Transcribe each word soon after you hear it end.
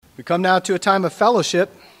We come now to a time of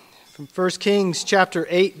fellowship from 1 Kings chapter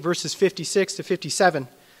 8, verses 56 to 57. It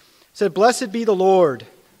said, "Blessed be the Lord,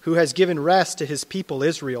 who has given rest to his people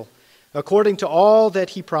Israel, according to all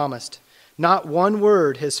that he promised. Not one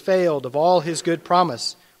word has failed of all his good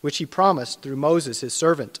promise, which he promised through Moses his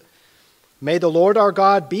servant. May the Lord our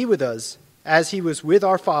God be with us, as he was with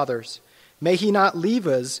our fathers. May he not leave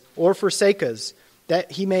us or forsake us,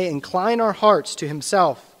 that he may incline our hearts to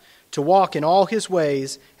himself, to walk in all his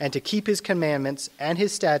ways, and to keep his commandments and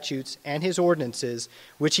his statutes and his ordinances,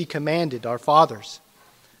 which he commanded our fathers."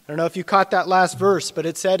 I don't know if you caught that last verse, but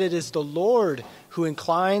it said it is the Lord who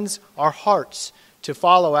inclines our hearts to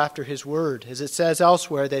follow after his word, as it says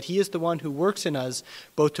elsewhere that he is the one who works in us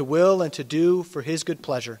both to will and to do for his good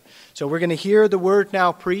pleasure. So we're going to hear the word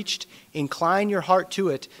now preached. Incline your heart to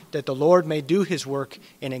it, that the Lord may do his work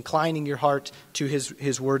in inclining your heart to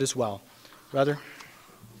his word as well. Brother?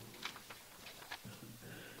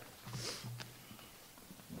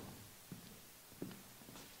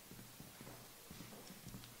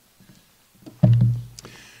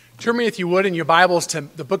 Turn me, if you would, in your Bibles to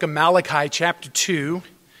the book of Malachi, chapter 2.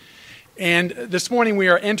 And this morning we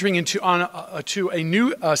are entering into a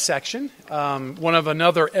new section, one of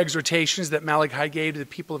another exhortations that Malachi gave to the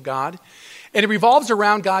people of God. And it revolves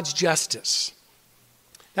around God's justice.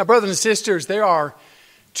 Now, brothers and sisters, there are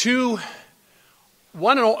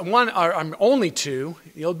only two.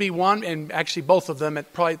 It'll be one, and actually both of them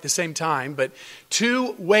probably at the same time, but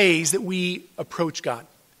two ways that we approach God.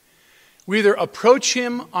 We either approach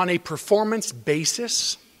him on a performance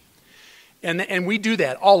basis, and we do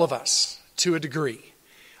that, all of us, to a degree.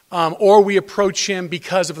 Or we approach him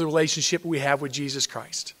because of the relationship we have with Jesus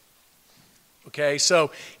Christ. Okay,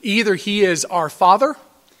 so either he is our Father,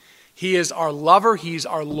 he is our lover, he's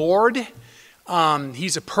our Lord,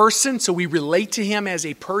 he's a person, so we relate to him as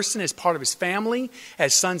a person, as part of his family,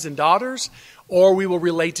 as sons and daughters, or we will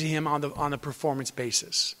relate to him on a performance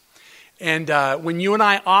basis. And when you and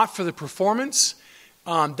I opt for the performance,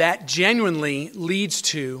 that genuinely leads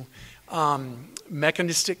to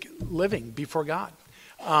mechanistic living before God,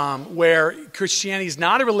 where Christianity is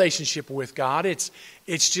not a relationship with God.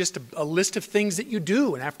 It's just a list of things that you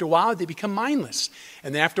do, and after a while they become mindless.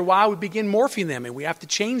 And then after a while we begin morphing them, and we have to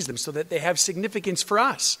change them so that they have significance for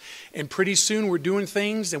us. And pretty soon we're doing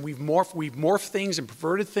things, and we've morphed things and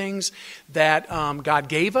perverted things that God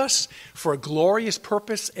gave us for a glorious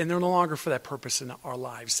purpose, and they're no longer for that purpose in our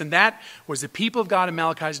lives. And that was the people of God in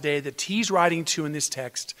Malachi's day that he's writing to in this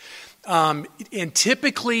text. And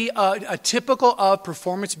typically, a typical of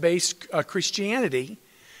performance-based Christianity,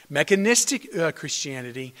 mechanistic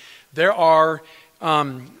Christianity, there are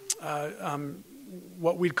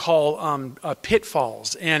what we'd call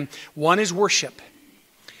pitfalls. And one is worship.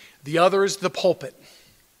 The other is the pulpit.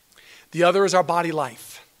 The other is our body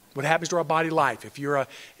life. What happens to our body life? If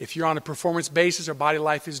you're on a performance basis, our body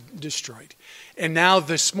life is destroyed. And now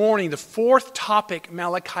this morning, the fourth topic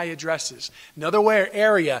Malachi addresses, another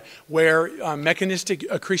area where mechanistic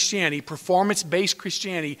Christianity, performance-based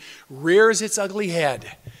Christianity, rears its ugly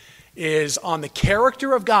head, is on the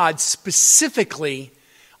character of God, specifically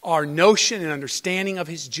our notion and understanding of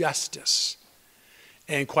his justice.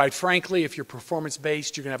 And quite frankly, if you're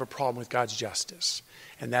performance-based, you're going to have a problem with God's justice.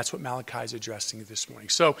 And that's what Malachi is addressing this morning.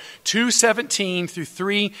 So 2:17 through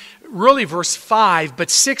 3, really verse 5,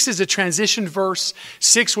 but 6 is a transition verse.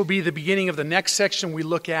 6 will be the beginning of the next section we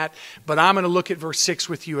look at, but I'm going to look at verse 6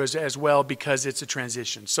 with you as well because it's a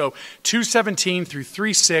transition. So 2:17 through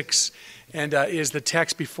 3:6 and is the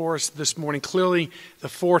text before us this morning. Clearly the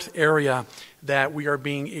fourth area that we are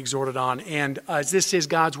being exhorted on. And as this is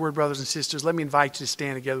God's word, brothers and sisters, let me invite you to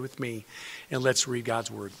stand together with me and let's read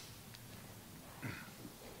God's word.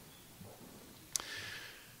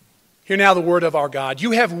 Hear now the word of our God.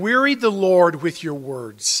 You have wearied the Lord with your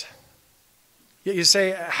words. Yet you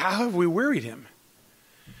say, how have we wearied him?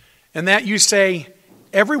 And that you say,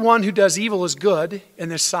 everyone who does evil is good in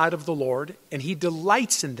the sight of the Lord, and he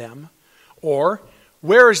delights in them. Or,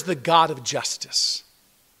 where is the God of justice?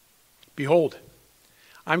 Behold,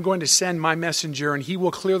 I'm going to send my messenger, and he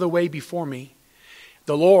will clear the way before me.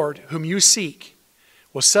 The Lord, whom you seek,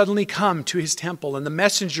 will suddenly come to his temple, and the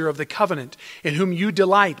messenger of the covenant in whom you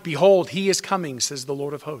delight, behold, he is coming, says the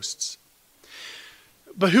Lord of hosts.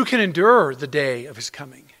 But who can endure the day of his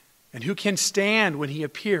coming? And who can stand when he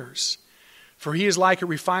appears? For he is like a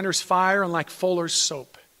refiner's fire and like fuller's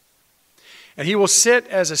soap. And he will sit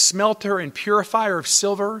as a smelter and purifier of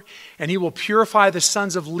silver, and he will purify the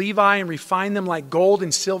sons of Levi and refine them like gold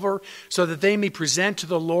and silver, so that they may present to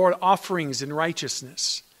the Lord offerings in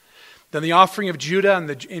righteousness. Then the offering of Judah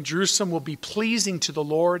and Jerusalem will be pleasing to the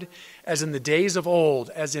Lord, as in the days of old,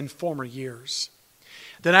 as in former years.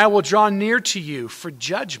 Then I will draw near to you for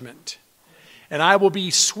judgment, and I will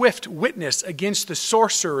be swift witness against the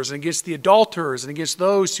sorcerers, and against the adulterers, and against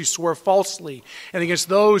those who swear falsely, and against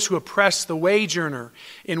those who oppress the wage earner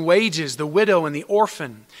in wages, the widow and the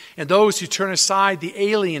orphan, and those who turn aside the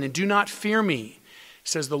alien and do not fear me,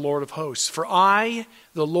 says the Lord of hosts. For I,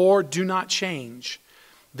 the Lord, do not change.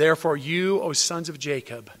 Therefore you, O sons of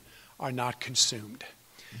Jacob, are not consumed.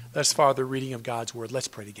 Thus far the reading of God's word. Let's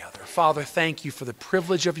pray together. Father, thank you for the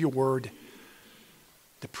privilege of your word,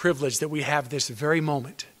 the privilege that we have this very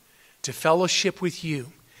moment to fellowship with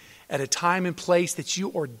you at a time and place that you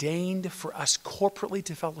ordained for us corporately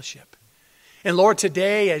to fellowship. And Lord,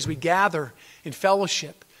 today as we gather in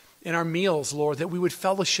fellowship in our meals, Lord, that we would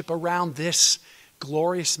fellowship around this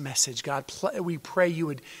glorious message. God, we pray you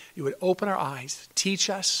would open our eyes,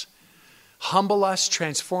 teach us, humble us,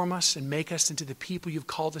 transform us, and make us into the people you've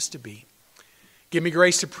called us to be. Give me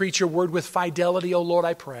grace to preach your word with fidelity, O Lord,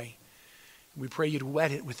 I pray. We pray you'd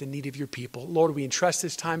wet it with the need of your people. Lord, we entrust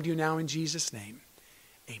this time to you now in Jesus' name.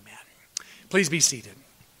 Amen. Please be seated.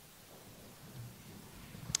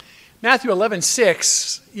 Matthew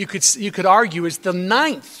 11:6, you could argue, is the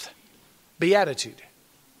 9th beatitude.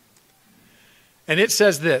 And it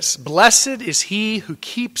says this: "Blessed is he who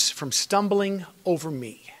keeps from stumbling over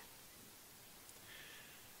me."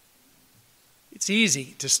 It's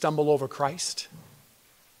easy to stumble over Christ.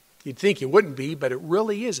 You'd think it wouldn't be, but it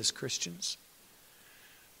really is as Christians.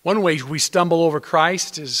 One way we stumble over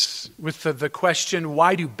Christ is with the question,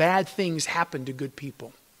 why do bad things happen to good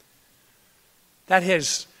people?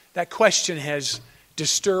 That question has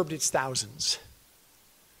disturbed its thousands.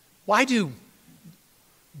 Why do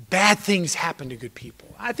bad things happen to good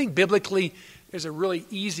people? I think biblically there's a really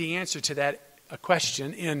easy answer to that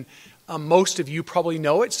question, and most of you probably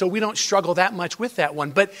know it, so we don't struggle that much with that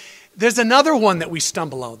one. But there's another one that we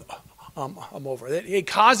stumble over. It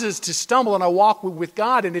causes us to stumble in our walk with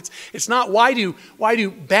God, and it's not why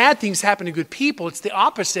do bad things happen to good people? It's the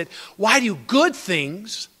opposite. Why do good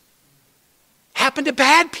things happen to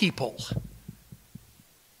bad people?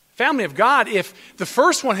 Family of God, if the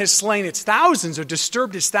first one has slain its thousands or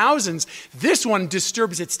disturbed its thousands, this one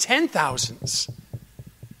disturbs its 10,000s.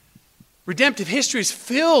 Redemptive history is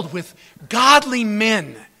filled with godly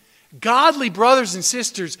men, godly brothers and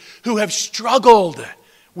sisters who have struggled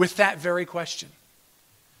with that very question.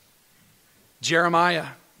 Jeremiah,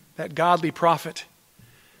 that godly prophet,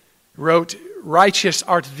 wrote, "Righteous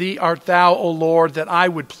art thou, O Lord, that I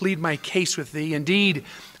would plead my case with thee. Indeed,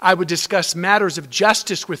 I would discuss matters of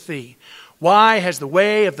justice with thee. Why has the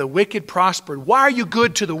way of the wicked prospered? Why are you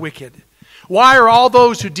good to the wicked? Why are all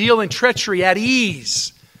those who deal in treachery at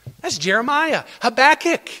ease?" That's Jeremiah.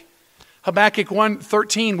 Habakkuk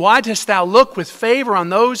 1:13, "Why dost thou look with favor on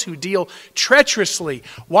those who deal treacherously?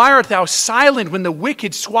 Why art thou silent when the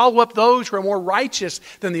wicked swallow up those who are more righteous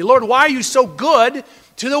than thee?" Lord, why are you so good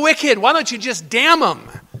to the wicked? Why don't you just damn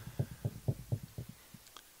them?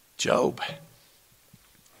 Job,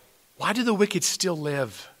 why do the wicked still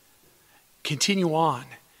live, continue on,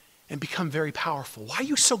 and become very powerful? Why are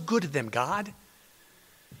you so good to them, God?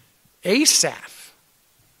 Asaph,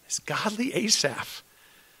 this godly Asaph,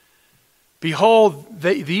 "Behold,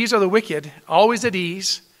 these are the wicked, always at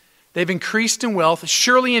ease. They've increased in wealth.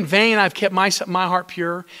 Surely in vain I've kept my heart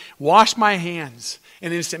pure, washed my hands."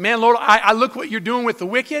 And then said, man, Lord, I look what you're doing with the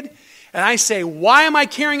wicked, and I say, why am I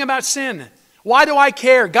caring about sin? Why do I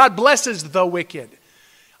care? God blesses the wicked.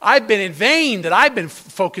 I've been in vain that I've been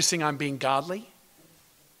focusing on being godly.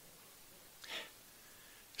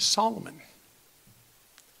 Solomon,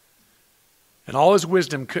 and all his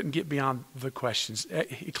wisdom, couldn't get beyond the questions.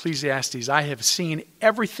 Ecclesiastes, "I have seen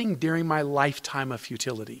everything during my lifetime of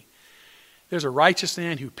futility. There's a righteous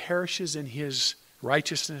man who perishes in his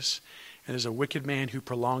righteousness, and there's a wicked man who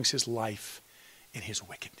prolongs his life in his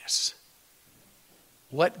wickedness."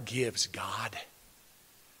 What gives God?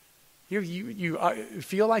 You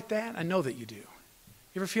feel like that? I know that you do.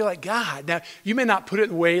 You ever feel like God? Now, you may not put it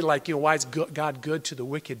in a way like, why is God good to the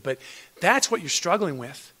wicked? But that's what you're struggling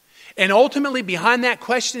with. And ultimately, behind that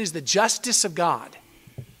question is the justice of God.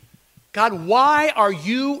 God, why are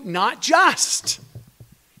you not just?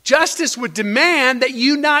 Justice would demand that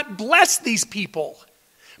you not bless these people.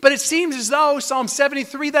 But it seems as though, Psalm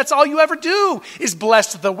 73, that's all you ever do is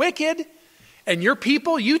bless the wicked. And your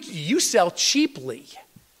people, you sell cheaply.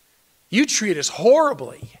 You treat us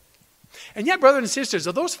horribly. And yet, brothers and sisters,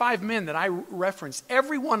 of those 5 men that I referenced,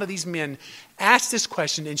 every one of these men asked this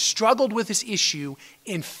question and struggled with this issue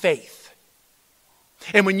in faith.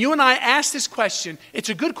 And when you and I ask this question, it's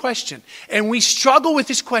a good question. And we struggle with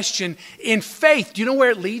this question in faith. Do you know where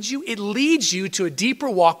it leads you? It leads you to a deeper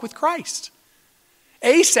walk with Christ.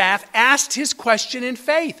 Asaph asked his question in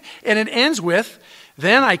faith. And it ends with,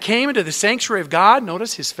 then I came into the sanctuary of God.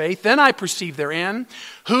 Notice his faith. Then I perceived therein,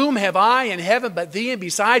 whom have I in heaven but thee? And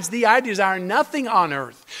besides thee, I desire nothing on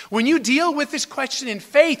earth. When you deal with this question in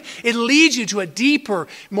faith, it leads you to a deeper,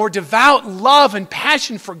 more devout love and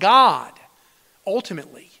passion for God.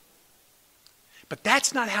 Ultimately. But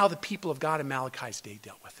that's not how the people of God in Malachi's day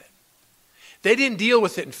dealt with it. They didn't deal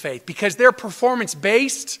with it in faith because they're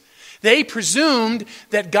performance-based. They presumed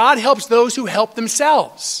that God helps those who help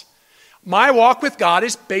themselves. My walk with God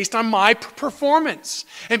is based on my performance.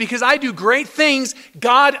 And because I do great things,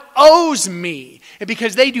 God owes me. And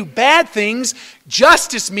because they do bad things,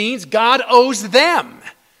 justice means God owes them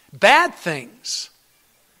bad things.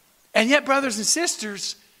 And yet, brothers and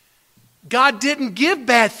sisters, God didn't give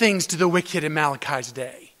bad things to the wicked in Malachi's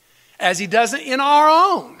day, as he doesn't in our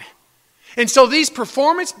own. And so these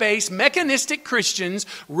performance-based, mechanistic Christians,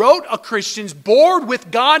 Christians, bored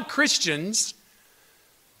with God Christians,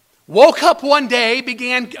 woke up one day,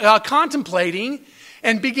 began contemplating,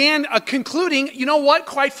 and began concluding, you know what,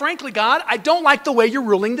 quite frankly, God, I don't like the way you're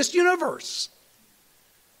ruling this universe.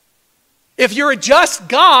 If you're a just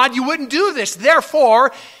God, you wouldn't do this.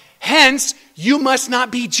 Therefore, hence, you must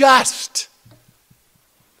not be just.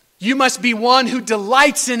 You must be one who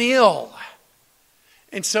delights in ill.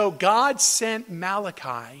 And so God sent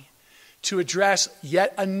Malachi to address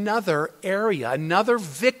yet another area, another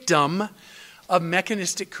victim of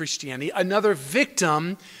mechanistic Christianity, another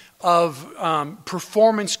victim of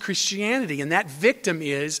performance Christianity. And that victim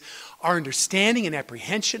is our understanding and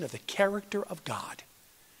apprehension of the character of God.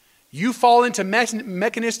 You fall into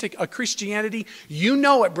mechanistic Christianity, you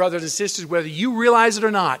know it, brothers and sisters, whether you realize it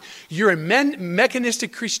or not. You're in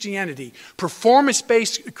mechanistic Christianity,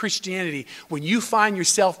 performance-based Christianity, when you find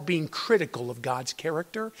yourself being critical of God's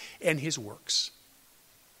character and his works.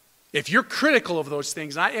 If you're critical of those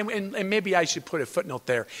things, and maybe I should put a footnote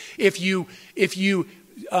there, if you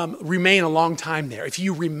remain a long time there, if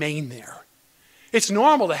you remain there, it's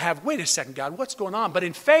normal to have, wait a second, God, what's going on? But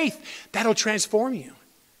in faith, that'll transform you.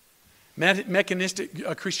 Mechanistic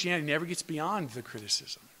Christianity never gets beyond the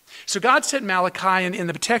criticism. So God sent Malachi, and in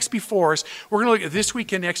the text before us, we're going to look at this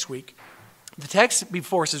week and next week. The text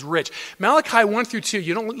before us is rich. Malachi 1 through 2,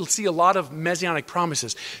 you don't see a lot of messianic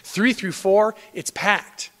promises. 3 through 4, it's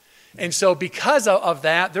packed. And so because of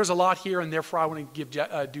that, there's a lot here, and therefore I want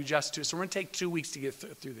to do justice to it. So we're going to take 2 weeks to get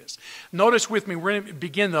through this. Notice with me, we're going to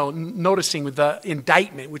begin, though, noticing with the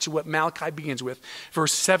indictment, which is what Malachi begins with.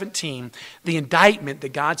 Verse 17, the indictment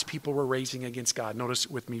that God's people were raising against God. Notice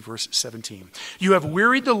with me verse 17. You have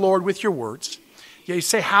wearied the Lord with your words. Yeah, you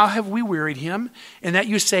say, how have we wearied him? And that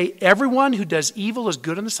you say, everyone who does evil is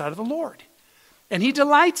good in the sight of the Lord, and he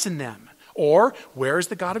delights in them. Or, where is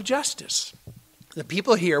the God of justice? The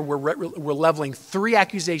people here were leveling 3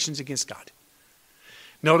 accusations against God.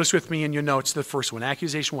 Notice with me in your notes the first one.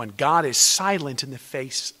 Accusation 1, God is silent in the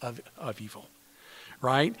face of evil.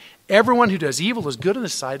 Right? Everyone who does evil is good in the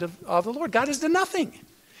sight of the Lord. God has done nothing.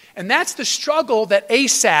 And that's the struggle that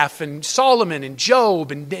Asaph and Solomon and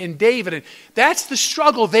Job and David, and that's the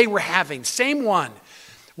struggle they were having. Same one.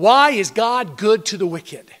 Why is God good to the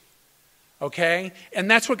wicked? Okay?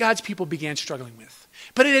 And that's what God's people began struggling with.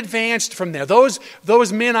 But it advanced from there.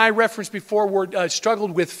 Those men I referenced before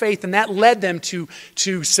struggled with faith, and that led them to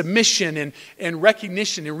submission and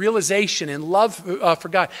recognition and realization and love for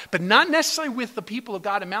God. But not necessarily with the people of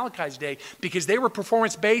God in Malachi's day, because they were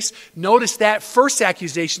performance-based. Notice that first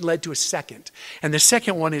accusation led to a second. And the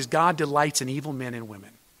second one is God delights in evil men and women.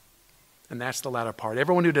 And that's the latter part.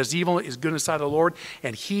 Everyone who does evil is good in the sight of the Lord,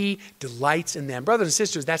 and he delights in them. Brothers and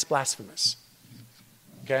sisters, that's blasphemous.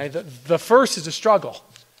 Okay, the first is a struggle.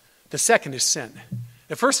 The second is sin.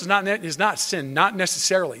 The first is not sin, not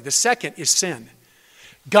necessarily. The second is sin.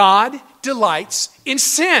 God delights in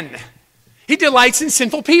sin. He delights in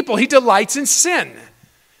sinful people. He delights in sin.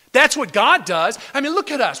 That's what God does. I mean,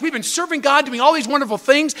 look at us. We've been serving God, doing all these wonderful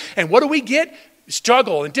things, and what do we get?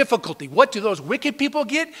 Struggle and difficulty. What do those wicked people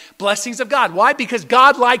get? Blessings of God. Why? Because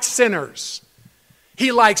God likes sinners.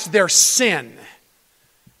 He likes their sin.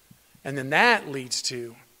 And then that leads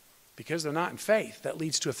to, because they're not in faith, that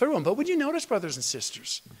leads to a third one. But would you notice, brothers and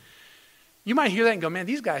sisters, you might hear that and go, man,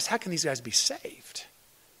 these guys, how can these guys be saved?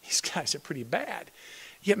 These guys are pretty bad.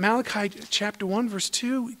 Yet Malachi chapter 1, verse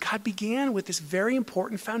 2, God began with this very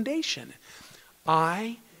important foundation.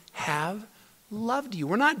 I have loved you.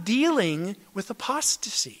 We're not dealing with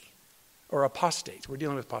apostasy. or apostates. We're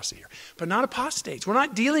dealing with apostate here. But not apostates. We're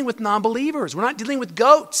not dealing with non-believers. We're not dealing with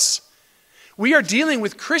goats. We are dealing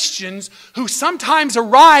with Christians who sometimes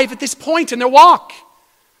arrive at this point in their walk.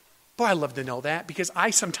 Boy, I love to know that, because I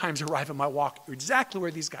sometimes arrive in my walk exactly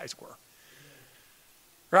where these guys were.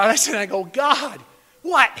 Right? I sit and I go, God,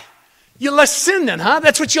 what? You less sin then, huh?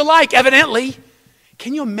 That's what you like, evidently.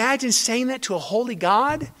 Can you imagine saying that to a holy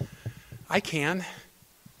God? I can.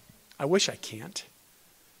 I wish I can't.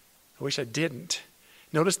 I wish I didn't.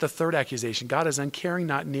 Notice the third accusation. God is uncaring,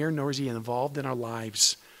 not near, nor is he involved in our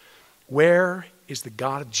lives. Where is the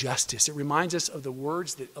God of justice? It reminds us of the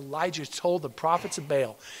words that Elijah told the prophets of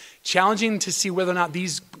Baal, challenging them to see whether or not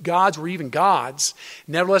these gods were even gods.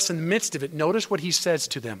 Nevertheless, in the midst of it, notice what he says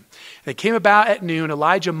to them. They came about at noon.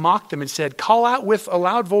 Elijah mocked them and said, call out with a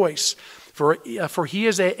loud voice, for he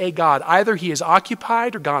is a God. Either he is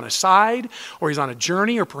occupied or gone aside, or he's on a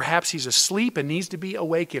journey, or perhaps he's asleep and needs to be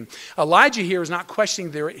awakened. Elijah here is not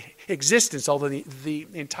questioning their existence, although the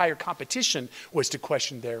entire competition was to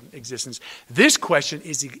question their existence. This question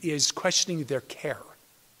is questioning their care.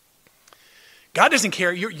 God doesn't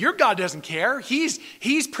care. Your God doesn't care. He's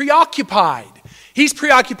preoccupied. He's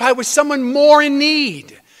preoccupied with someone more in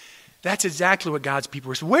need. That's exactly what God's people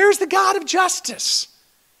were saying. Where's the God of justice?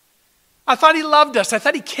 I thought he loved us. I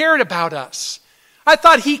thought he cared about us. I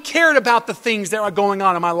thought he cared about the things that are going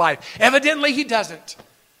on in my life. Evidently, he doesn't.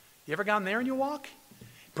 You ever gone there in your walk?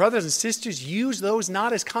 Brothers and sisters, use those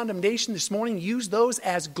not as condemnation this morning. Use those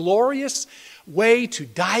as glorious way to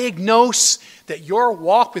diagnose that your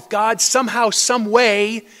walk with God somehow, some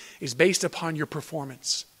way is based upon your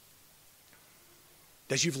performance.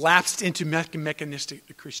 That you've lapsed into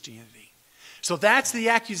mechanistic Christianity. So that's the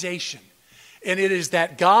accusation. And it is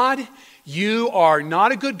that God, you are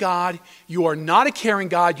not a good God. You are not a caring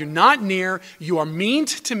God. You're not near. You are mean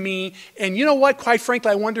to me. And you know what? Quite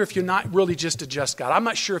frankly, I wonder if you're not really just a just God. I'm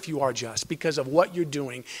not sure if you are just because of what you're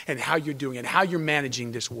doing and how you're doing and how you're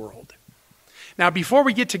managing this world. Now, before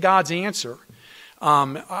we get to God's answer,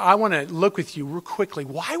 I want to look with you real quickly.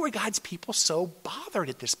 Why were God's people so bothered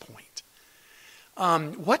at this point?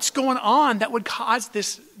 What's going on that would cause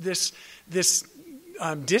this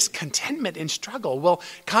discontentment and struggle? Well,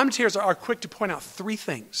 commentators are quick to point out three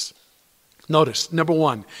things. Notice, number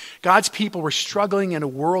one, God's people were struggling in a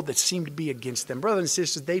world that seemed to be against them. Brothers and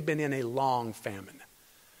sisters, they've been in a long famine,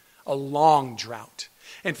 a long drought.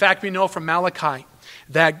 In fact, we know from Malachi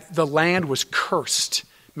that the land was cursed.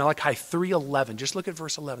 Malachi 3:11. Just look at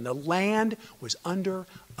verse 11. The land was under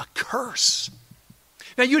a curse.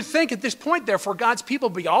 Now, you'd think at this point, therefore, God's people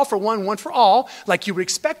be all for one, one for all, like you would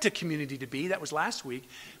expect a community to be. That was last week.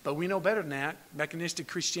 But we know better than that. Mechanistic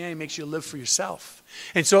Christianity makes you live for yourself.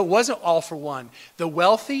 And so it wasn't all for one. The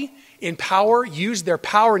wealthy in power used their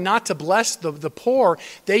power not to bless the poor.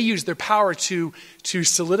 They used their power to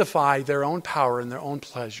solidify their own power and their own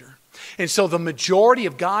pleasure. And so the majority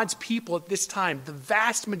of God's people at this time, the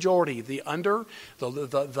vast majority, the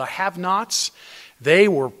have-nots, they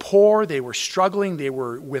were poor, they were struggling, they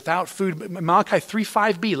were without food. Malachi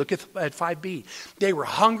 3:5b, look at 5b. They were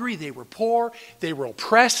hungry, they were poor, they were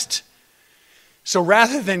oppressed. So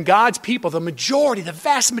rather than God's people, the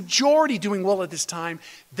vast majority doing well at this time,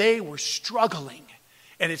 they were struggling.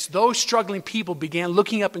 And it's those struggling people began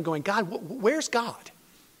looking up and going, God, where's God?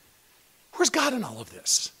 Where's God in all of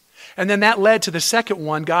this? And then that led to the second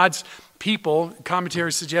one. God's people,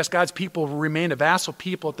 commentators suggest God's people remain a vassal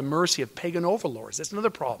people at the mercy of pagan overlords. That's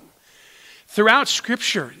another problem. Throughout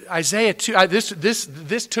Scripture, Isaiah 2,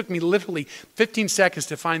 this took me literally 15 seconds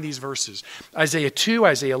to find these verses. Isaiah 2,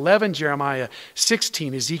 Isaiah 11, Jeremiah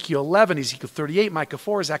 16, Ezekiel 11, Ezekiel 38, Micah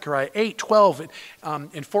 4, Zechariah 8, 12,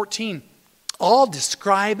 and 14. All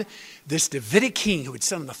describe this Davidic king who would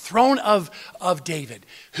sit on the throne of David,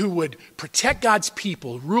 who would protect God's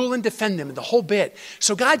people, rule and defend them, and the whole bit.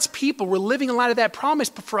 So God's people were living in light of that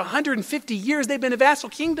promise, but for 150 years they've been a vassal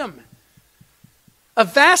kingdom. A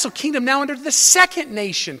vassal kingdom now under the second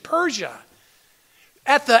nation, Persia,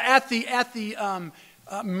 at the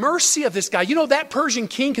mercy of this guy. You know, that Persian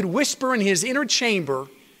king could whisper in his inner chamber,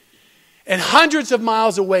 and hundreds of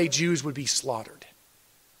miles away Jews would be slaughtered.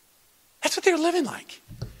 That's what they were living like.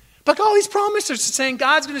 But all these promises are saying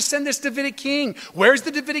God's going to send this Davidic king. Where's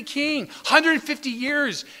the Davidic king? 150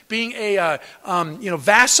 years being a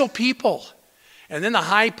vassal people. And then the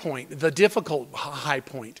high point, the difficult high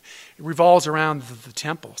point, revolves around the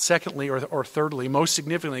temple. Secondly, or thirdly, most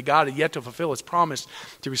significantly, God had yet to fulfill his promise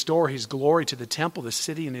to restore his glory to the temple, the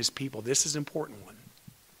city, and his people. This is an important one.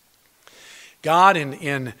 God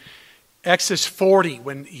in Exodus 40,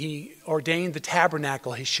 when he ordained the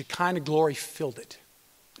tabernacle, his Shekinah glory filled it.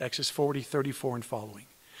 Exodus 40, 34 and following.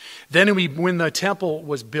 Then when the temple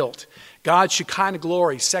was built, God's Shekinah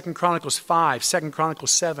glory, 2 Chronicles 5, 2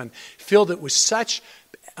 Chronicles 7, filled it with such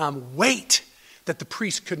weight that the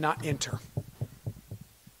priest could not enter.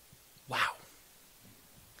 Wow.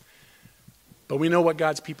 But we know what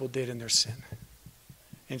God's people did in their sin.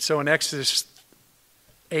 And so in Exodus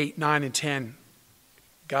 8, 9, and 10,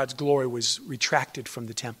 God's glory was retracted from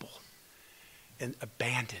the temple and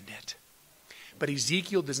abandoned it. But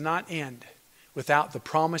Ezekiel does not end without the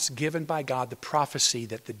promise given by God, the prophecy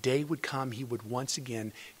that the day would come he would once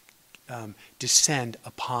again descend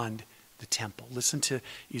upon the temple. Listen to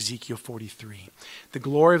Ezekiel 43. The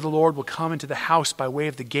glory of the Lord will come into the house by way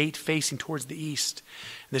of the gate facing towards the east.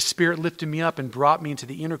 And the Spirit lifted me up and brought me into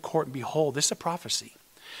the inner court, and behold, this is a prophecy.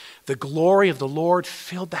 The glory of the Lord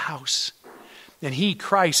filled the house. And he,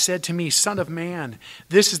 Christ, said to me, Son of man,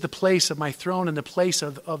 this is the place of my throne and the place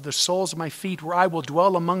of the soles of my feet, where I will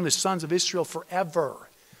dwell among the sons of Israel forever.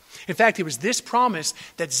 In fact, it was this promise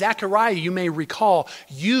that Zechariah, you may recall,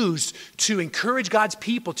 used to encourage God's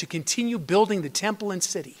people to continue building the temple and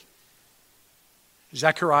city.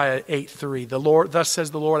 Zechariah 8:3, the Lord, thus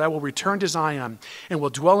says the Lord, I will return to Zion and will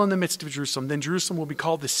dwell in the midst of Jerusalem. Then Jerusalem will be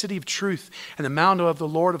called the city of truth, and the mountain of the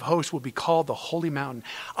Lord of hosts will be called the holy mountain.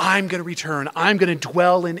 I'm going to return. I'm going to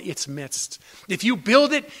dwell in its midst. If you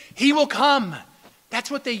build it, he will come. That's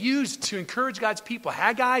what they used to encourage God's people.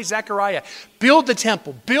 Haggai, Zechariah, build the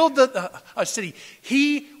temple, build a city.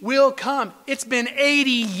 He will come. It's been 80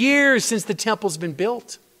 years since the temple's been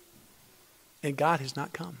built, and God has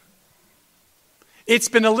not come. It's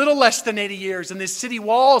been a little less than 80 years, and the city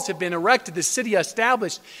walls have been erected, the city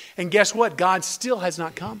established, and guess what? God still has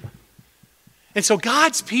not come. And so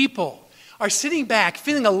God's people are sitting back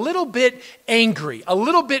feeling a little bit angry, a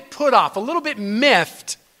little bit put off, a little bit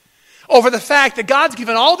miffed over the fact that God's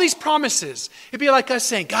given all these promises. It'd be like us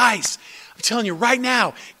saying, guys, I'm telling you right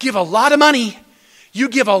now, give a lot of money. You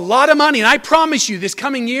give a lot of money, and I promise you this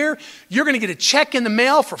coming year, you're going to get a check in the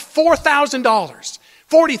mail for $4,000.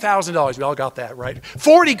 $40,000. We all got that, right?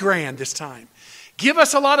 40 grand this time. Give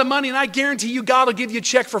us a lot of money, and I guarantee you God will give you a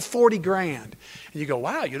check for 40 grand. And you go,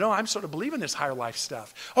 wow, I'm sort of believing this higher life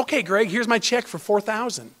stuff. Okay, Greg, here's my check for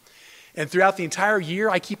 4,000. And throughout the entire year,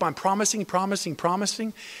 I keep on promising.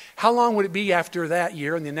 How long would it be after that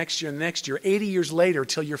year and the next year, 80 years later,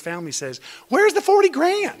 till your family says, where's the 40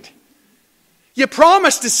 grand? You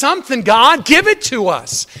promised us something, God. Give it to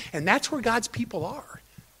us. And that's where God's people are.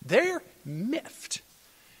 They're miffed.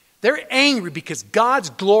 They're angry because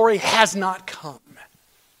God's glory has not come.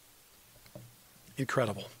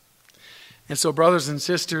 Incredible. And so, brothers and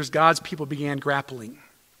sisters, God's people began grappling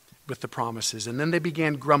with the promises, and then they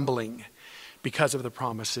began grumbling because of the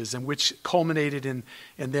promises, and which culminated in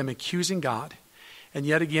them accusing God. And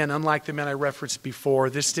yet again, unlike the men I referenced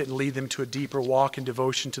before, this didn't lead them to a deeper walk in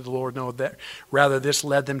devotion to the Lord. No, rather this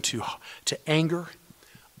led them to anger,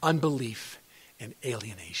 unbelief, and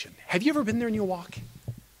alienation. Have you ever been there in your walk?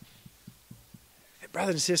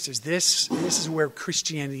 Brothers and sisters, this is where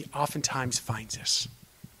Christianity oftentimes finds us.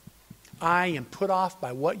 I am put off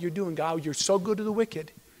by what you're doing, God. You're so good to the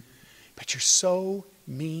wicked, but you're so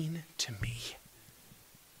mean to me.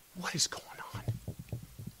 What is going on?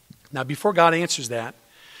 Now, before God answers that,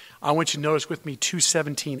 I want you to notice with me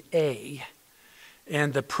 2:17a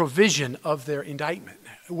and the provision of their indictment.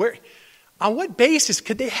 On what basis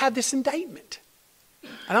could they have this indictment?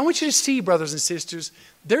 And I want you to see, brothers and sisters,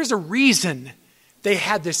 there's a reason they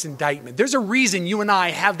had this indictment. There's a reason you and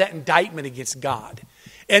I have that indictment against God.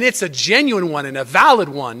 And it's a genuine one and a valid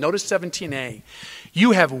one. Notice 17a.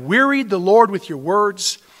 You have wearied the Lord with your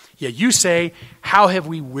words. Yet you say, how have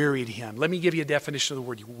we wearied him? Let me give you a definition of the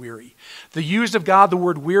word weary. The use of God, the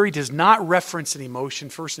word weary, does not reference an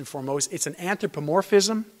emotion, first and foremost. It's an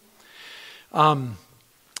anthropomorphism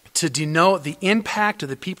to denote the impact of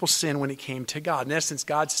the people's sin when it came to God. In essence,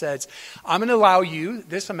 God says, I'm going to allow you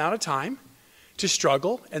this amount of time to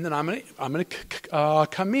struggle, and then I'm going to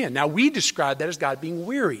come in. Now, we describe that as God being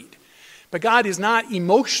wearied. But God is not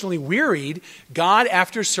emotionally wearied. God,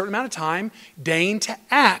 after a certain amount of time, deigned to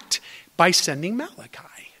act by sending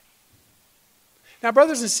Malachi. Now,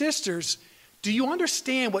 brothers and sisters, do you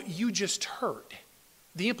understand what you just heard?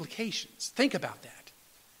 The implications. Think about that.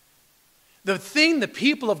 The thing the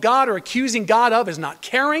people of God are accusing God of is not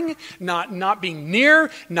caring, not being near,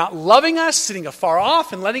 not loving us, sitting afar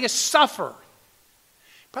off, and letting us suffer.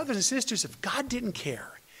 Brothers and sisters, if God didn't care,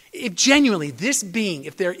 if genuinely this being,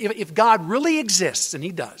 if God really exists, and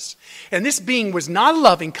he does, and this being was not a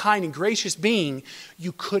loving, kind, and gracious being,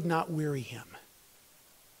 you could not weary him.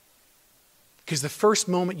 Because the first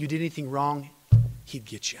moment you did anything wrong, he'd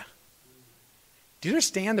get you. Do you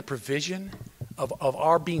understand the provision of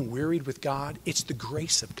our being wearied with God, it's the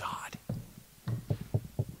grace of God.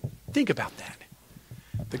 Think about that.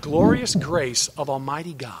 The glorious grace of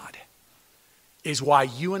Almighty God is why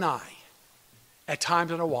you and I, at times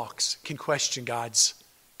in our walks, can question God's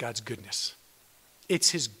goodness. It's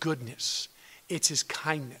His goodness. It's His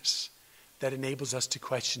kindness that enables us to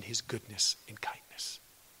question His goodness and kindness.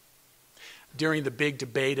 During the big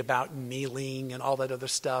debate about kneeling and all that other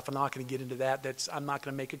stuff, I'm not going to get into that. I'm not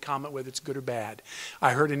going to make a comment whether it's good or bad.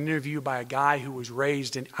 I heard an interview by a guy who was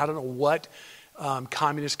raised in, I don't know what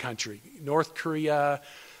communist country, North Korea,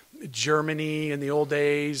 Germany in the old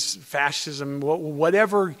days, fascism,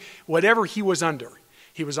 whatever he was under.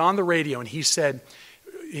 He was on the radio and he said,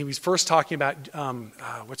 he was first talking about,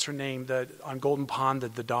 what's her name, on Golden Pond,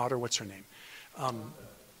 the daughter, what's her name?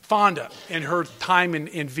 Fonda, and her time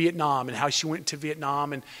in Vietnam and how she went to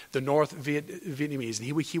Vietnam and the North Vietnamese.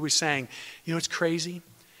 And he was saying, you know, it's crazy.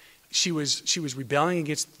 She was rebelling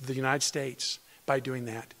against the United States by doing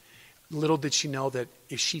that. Little did she know that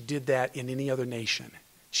if she did that in any other nation,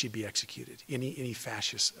 she'd be executed, any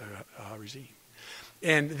fascist regime.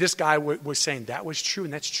 And this guy was saying that was true,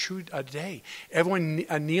 and that's true today. Everyone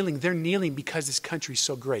kneeling, they're kneeling because this country is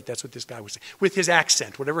so great. That's what this guy was saying. With his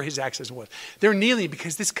accent, whatever his accent was. They're kneeling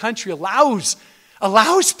because this country allows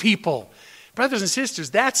people. Brothers and sisters,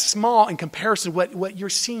 that's small in comparison to what you're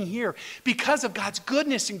seeing here. Because of God's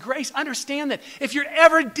goodness and grace, understand that if you're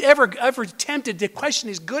ever tempted to question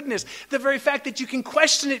His goodness, the very fact that you can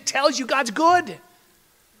question it tells you God's good.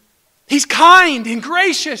 He's kind and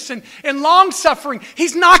gracious and long-suffering.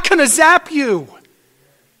 He's not going to zap you. Isn't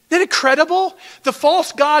that incredible? The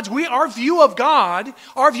false gods, our view of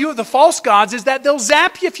the false gods is that they'll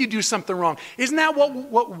zap you if you do something wrong. Isn't that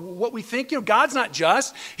what we think? You know, God's not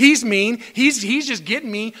just. He's mean. He's just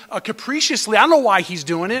getting me capriciously. I don't know why He's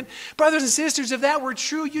doing it. Brothers and sisters, if that were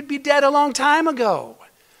true, you'd be dead a long time ago.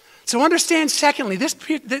 So understand, secondly,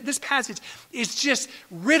 this passage is just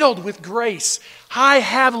riddled with grace. I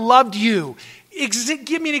have loved you.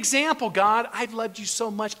 Give me an example, God. I've loved you so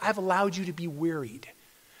much, I've allowed you to be wearied.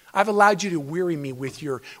 I've allowed you to weary me with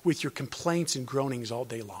your complaints and groanings all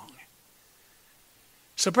day long.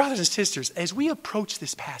 So brothers and sisters, as we approach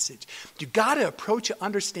this passage, you've got to approach it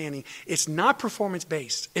understanding it's not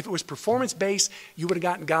performance-based. If it was performance-based, you would have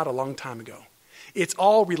gotten God a long time ago. It's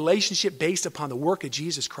all relationship based upon the work of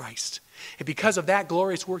Jesus Christ. And because of that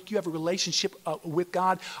glorious work, you have a relationship with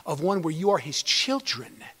God of one where you are His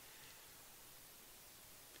children.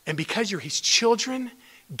 And because you're His children,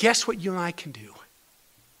 guess what you and I can do?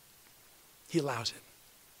 He allows it.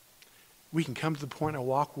 We can come to the point in our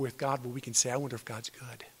walk with God where we can say, I wonder if God's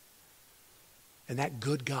good. And that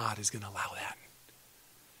good God is going to allow that.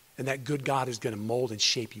 And that good God is going to mold and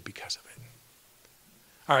shape you because of it.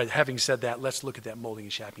 All right, having said that, let's look at that molding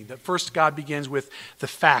and shaping. The first, God begins with the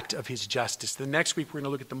fact of His justice. The next week, we're going to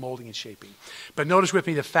look at the molding and shaping. But notice with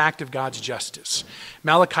me the fact of God's justice.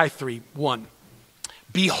 Malachi 3:1.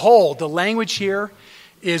 Behold, the language here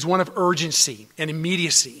is one of urgency and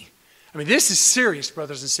immediacy. I mean, this is serious,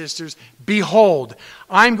 brothers and sisters. Behold,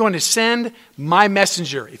 I'm going to send my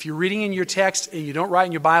messenger. If you're reading in your text and you don't write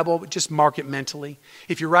in your Bible, just mark it mentally.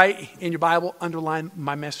 If you write in your Bible, underline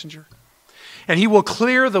my messenger. And he will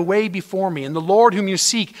clear the way before me. And the Lord whom you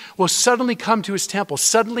seek will suddenly come to His temple.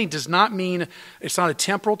 Suddenly does not mean, it's not a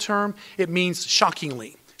temporal term. It means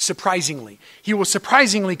shockingly, surprisingly. He will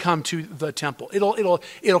surprisingly come to the temple.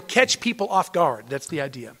 It'll catch people off guard. That's the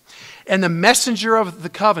idea. And the messenger of the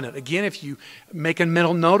covenant. Again, if you make a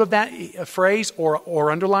mental note of that phrase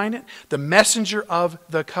or underline it. The messenger of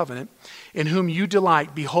the covenant in whom you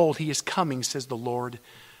delight. Behold, He is coming, says the Lord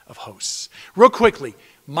of hosts. Real quickly.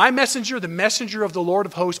 My messenger, the messenger of the Lord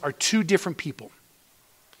of hosts, are two different people.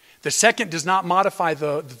 The second does not modify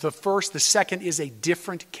the first. The second is a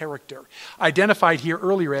different character, identified here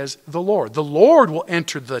earlier as the Lord. The Lord will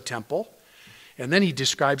enter the temple, and then He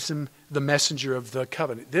describes Him, the messenger of the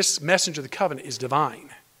covenant. This messenger of the covenant is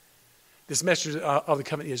divine. This messenger of the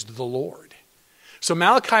covenant is the Lord. So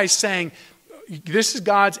Malachi is saying, this is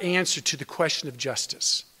God's answer to the question of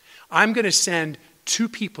justice. I'm going to send two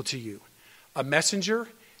people to you. A messenger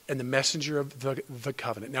and the messenger of the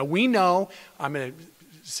covenant. Now we know, I'm going to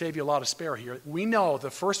save you a lot of spare here. We know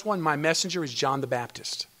the first one, my messenger, is John the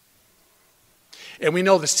Baptist. And we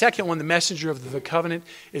know the second one, the messenger of the covenant,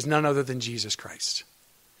 is none other than Jesus Christ.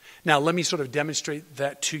 Now let me sort of demonstrate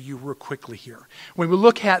that to you real quickly here. When we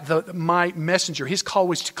look at my messenger, his call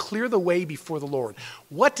was to clear the way before the Lord.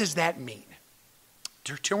 What does that mean?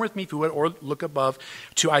 Turn with me, if you would, or look above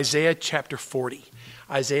to Isaiah chapter 40.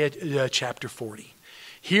 Isaiah chapter 40.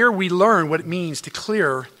 Here we learn what it means to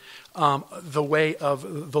clear the way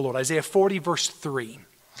of the Lord. Isaiah 40, verse 3.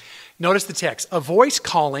 Notice the text. A voice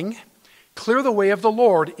calling, clear the way of the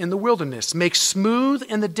Lord in the wilderness. Make smooth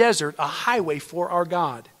in the desert a highway for our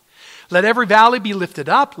God. Let every valley be lifted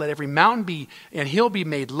up. Let every mountain and hill be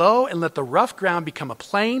made low. And let the rough ground become a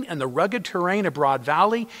plain and the rugged terrain a broad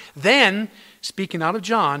valley. Then, speaking not of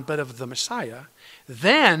John, but of the Messiah,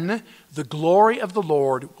 then the glory of the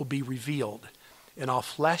Lord will be revealed. And all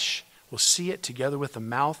flesh will see it together with the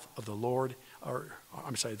mouth of the Lord.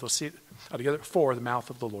 They'll see it together, for the mouth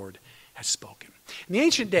of the Lord has spoken. In the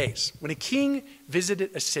ancient days, when a king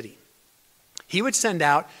visited a city, he would send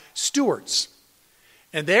out stewards.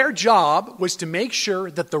 And their job was to make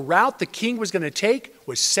sure that the route the king was going to take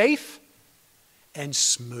was safe and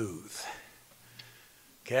smooth.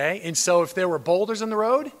 Okay? And so if there were boulders on the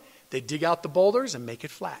road, they'd dig out the boulders and make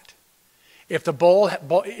it flat. If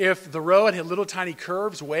the road had little tiny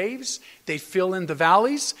curves, waves, they'd fill in the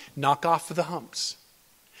valleys, knock off the humps.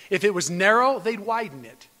 If it was narrow, they'd widen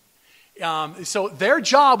it. So their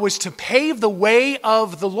job was to pave the way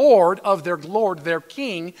of the Lord, their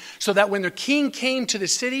king, so that when their king came to the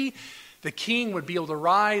city, the king would be able to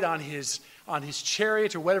ride on his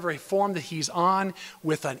chariot or whatever form that he's on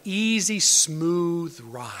with an easy, smooth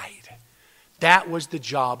ride. That was the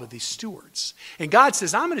job of these stewards. And God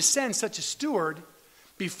says, I'm going to send such a steward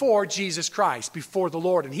before Jesus Christ, before the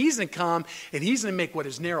Lord. And he's going to come and he's going to make what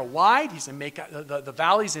is narrow wide. He's going to make the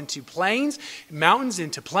valleys into plains, mountains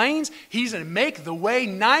into plains. He's going to make the way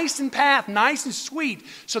nice and sweet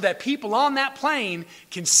so that people on that plain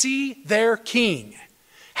can see their king.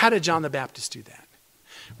 How did John the Baptist do that?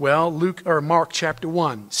 Well, Mark chapter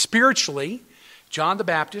 1. Spiritually, John the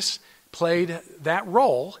Baptist played that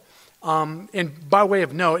role. And by way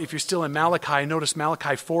of note, if you're still in Malachi, notice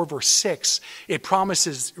Malachi 4 verse 6, it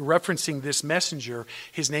promises, referencing this messenger,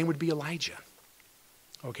 his name would be Elijah.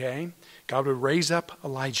 Okay? God would raise up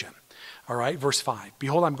Elijah. All right, verse 5.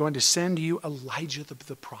 Behold, I'm going to send you Elijah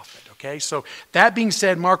the prophet. Okay, so that being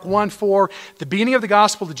said, Mark 1:4, the beginning of the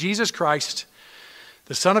gospel to Jesus Christ,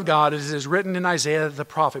 the Son of God, as it is written in Isaiah the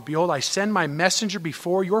prophet. Behold, I send my messenger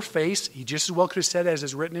before your face. He just as well could have said as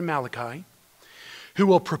is written in Malachi, who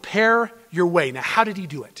will prepare your way. Now, how did he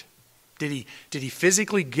do it? Did he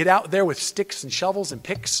physically get out there with sticks and shovels and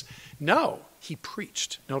picks? No, he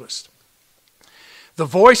preached. Notice. The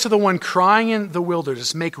voice of the one crying in the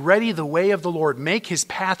wilderness, make ready the way of the Lord, make his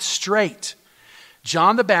path straight.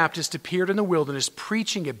 John the Baptist appeared in the wilderness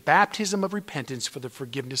preaching a baptism of repentance for the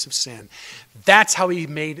forgiveness of sin. That's how he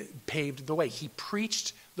paved the way. He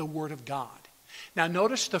preached the word of God. Now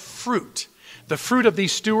notice the fruit. The fruit of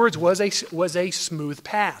these stewards was a smooth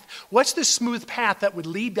path. What's the smooth path that would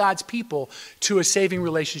lead God's people to a saving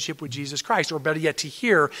relationship with Jesus Christ, or better yet, to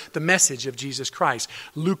hear the message of Jesus Christ?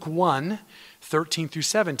 Luke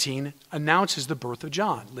 1:13-17 announces the birth of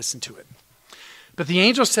John. Listen to it. But the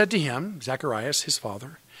angel said to him, Zacharias, his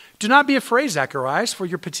father, do not be afraid, Zacharias, for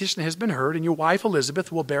your petition has been heard, and your wife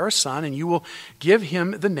Elizabeth will bear a son, and you will give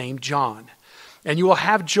him the name John. And you will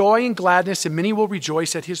have joy and gladness, and many will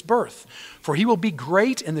rejoice at his birth. For he will be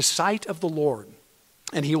great in the sight of the Lord.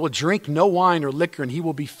 And he will drink no wine or liquor, and he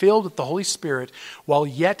will be filled with the Holy Spirit while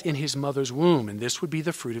yet in his mother's womb. And this would be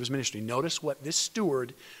the fruit of his ministry. Notice what this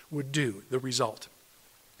steward would do, the result.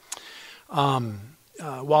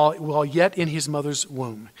 While yet in his mother's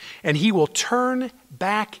womb. And he will turn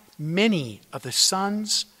back many of the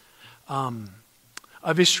sons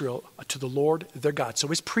of Israel to the Lord their God. So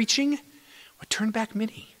his preaching would turn back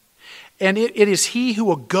many. And it is he who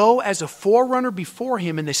will go as a forerunner before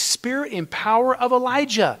him in the spirit and power of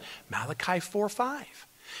Elijah. Malachi 4:5.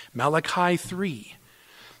 Malachi 3.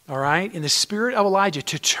 All right, in the spirit of Elijah,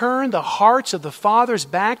 to turn the hearts of the fathers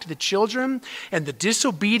back to the children and the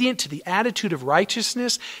disobedient to the attitude of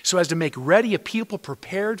righteousness, so as to make ready a people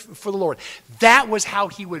prepared for the Lord. That was how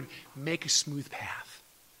he would make a smooth path.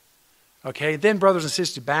 Okay, then brothers and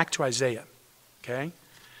sisters, back to Isaiah. Okay,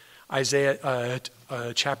 Isaiah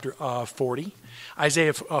chapter 40.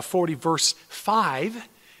 Isaiah 40 verse 5,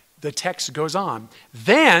 the text goes on.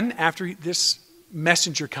 Then, after this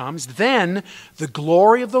messenger comes, then the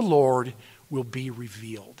glory of the Lord will be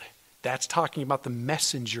revealed. That's talking about the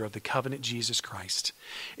messenger of the covenant, Jesus Christ.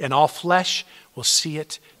 And all flesh will see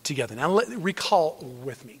it together. Now recall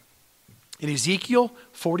with me. In Ezekiel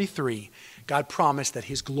 43, God promised that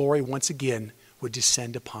his glory once again would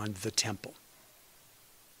descend upon the temple.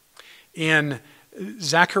 In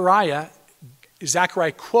Zechariah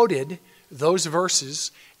quoted those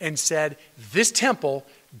verses and said, this temple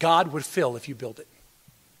God would fill if you build it.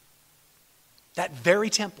 That very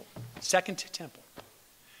temple, second temple.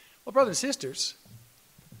 Well, brothers and sisters,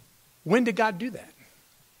 when did God do that?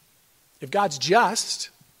 If God's just,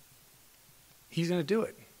 he's going to do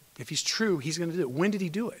it. If he's true, he's going to do it. When did he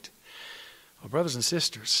do it? Well, brothers and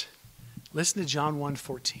sisters, listen to John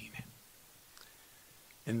 1:14.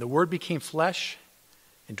 And the Word became flesh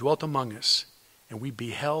and dwelt among us, and we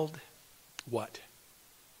beheld what?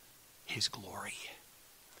 His glory.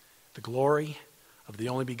 The glory of the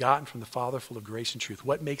only begotten from the Father, full of grace and truth.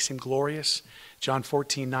 What makes him glorious? John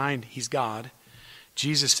 14:9, he's God.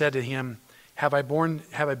 Jesus said to him, Have I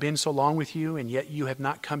been so long with you, and yet you have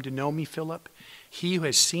not come to know me, Philip? He who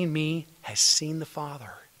has seen me has seen the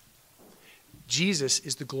Father. Jesus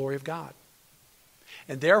is the glory of God.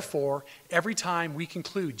 And therefore, every time we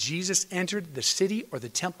conclude Jesus entered the city or the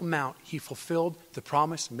Temple Mount, he fulfilled the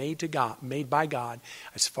promise made by God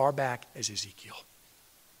as far back as Ezekiel.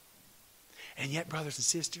 And yet, brothers and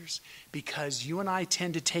sisters, because you and I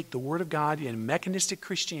tend to take the Word of God in mechanistic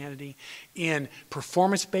Christianity, in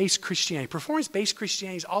performance-based Christianity. Performance-based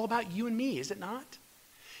Christianity is all about you and me, is it not?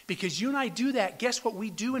 Because you and I do that, guess what we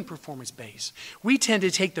do in performance-based? We tend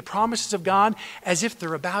to take the promises of God as if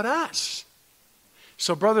they're about us.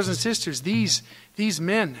 So, brothers and sisters, these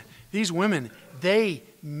men, these women, they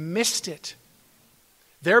missed it.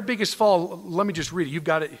 Their biggest fall, let me just read it. You've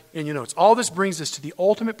got it in your notes. All this brings us to the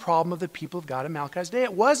ultimate problem of the people of God in Malachi's day.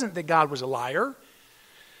 It wasn't that God was a liar,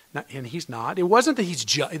 and he's not. It wasn't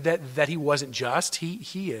that that he wasn't just.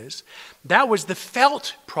 He is. That was the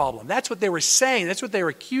felt problem. That's what they were saying. That's what they were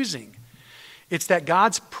accusing. It's that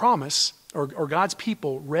God's promise, or God's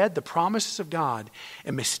people read the promises of God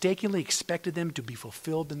and mistakenly expected them to be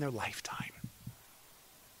fulfilled in their lifetime.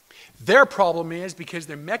 Their problem is because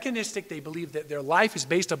they're mechanistic, they believe that their life is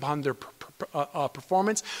based upon their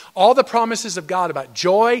performance. All the promises of God about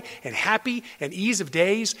joy and happy and ease of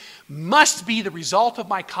days must be the result of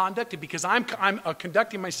my conduct, and because I'm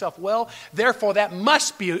conducting myself well, therefore that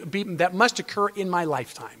must occur in my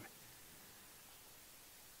lifetime.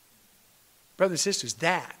 Brothers and sisters,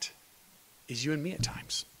 that is you and me at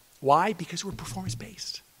times. Why? Because we're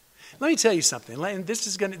performance-based. Let me tell you something. And this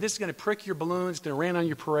is going to prick your balloon. It's going to rain on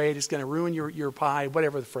your parade. It's going to ruin your pie,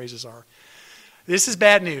 whatever the phrases are. This is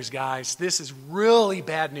bad news, guys. This is really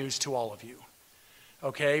bad news to all of you.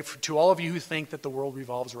 Okay? To all of you who think that the world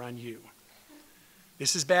revolves around you.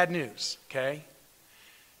 This is bad news, okay?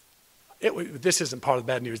 This isn't part of the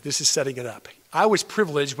bad news. This is setting it up. I was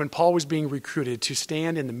privileged when Paul was being recruited to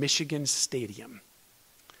stand in the Michigan Stadium,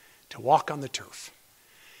 to walk on the turf.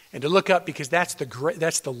 And to look up, because that's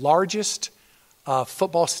the largest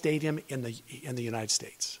football stadium in the United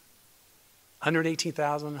States.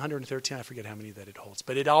 118,000, 113, I forget how many that it holds.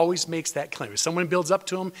 But it always makes that claim. If someone builds up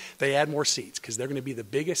to them, they add more seats because they're going to be the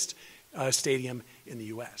biggest stadium in the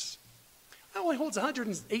U.S. It only holds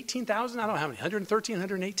 118,000, I don't know how many, 113,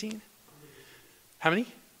 118? How many?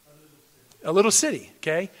 A little city,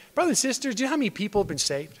 okay? Brothers and sisters, do you know how many people have been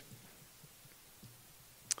saved?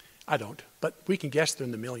 I don't, but we can guess they're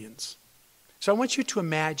in the millions. So I want you to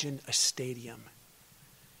imagine a stadium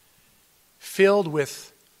filled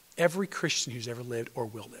with every Christian who's ever lived or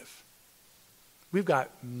will live. We've got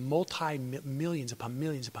multi-millions upon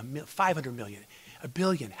millions upon 500 million, a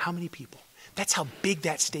billion. How many people? That's how big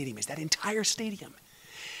that stadium is, that entire stadium.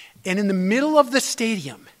 And in the middle of the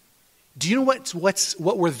stadium, do you know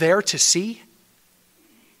what we're there to see?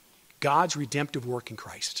 God's redemptive work in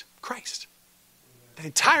Christ. Christ. The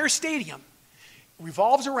entire stadium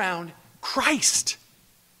revolves around Christ.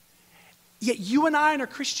 Yet you and I in our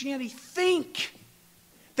Christianity think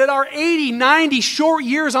that our 80, 90 short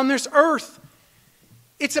years on this earth,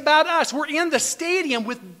 it's about us. We're in the stadium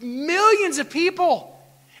with millions of people,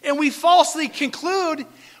 and we falsely conclude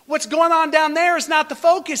what's going on down there is not the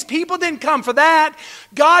focus. People didn't come for that.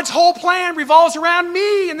 God's whole plan revolves around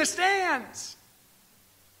me in the stands.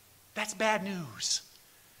 That's bad news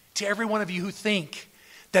to every one of you who think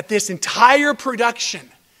that this entire production,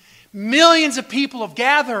 millions of people have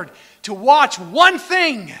gathered to watch one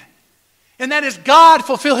thing, and that is God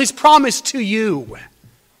fulfill his promise to you,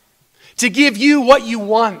 to give you what you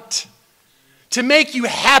want, to make you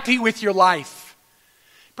happy with your life.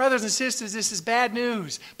 Brothers and sisters, this is bad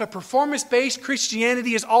news, but performance-based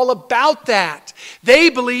Christianity is all about that. They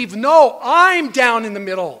believe, no, I'm down in the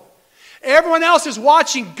middle. Everyone else is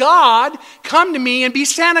watching God come to me and be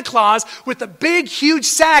Santa Claus with a big, huge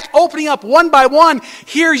sack opening up one by one.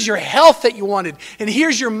 Here's your health that you wanted, and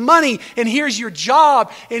here's your money, and here's your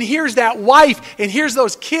job, and here's that wife, and here's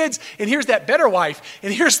those kids, and here's that better wife,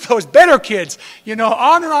 and here's those better kids. You know,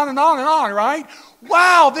 on and on and on and on, right?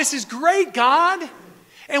 Wow, this is great, God.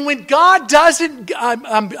 And when God doesn't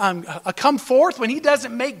come forth, when he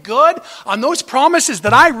doesn't make good on those promises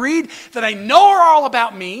that I read, that I know are all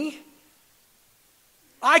about me,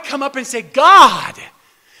 I come up and say, God,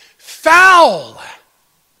 foul.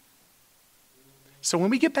 So when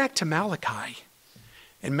we get back to Malachi,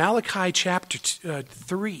 in Malachi chapter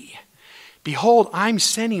 3, behold, I'm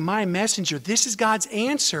sending my messenger. This is God's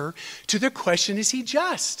answer to the question, is he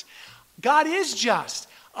just? God is just.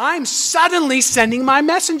 I'm suddenly sending my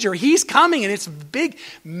messenger. He's coming, and it's big,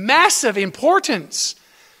 massive importance.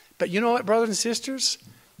 But you know what, brothers and sisters?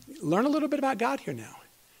 Learn a little bit about God here now.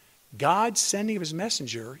 God's sending of his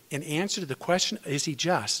messenger in answer to the question, is he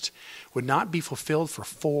just, would not be fulfilled for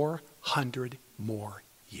 400 more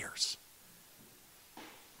years.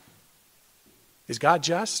 Is God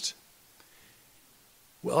just?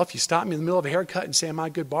 Well, if you stop me in the middle of a haircut and say, am I a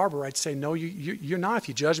good barber? I'd say, no, you're not if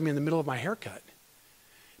you judge me in the middle of my haircut.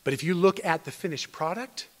 But if you look at the finished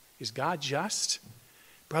product, is God just?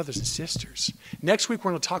 Brothers and sisters, next week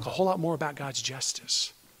we're going to talk a whole lot more about God's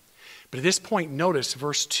justice. But at this point, notice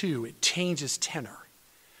verse 2, it changes tenor.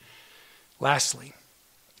 Lastly,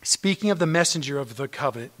 speaking of the messenger of the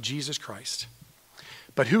covenant, Jesus Christ.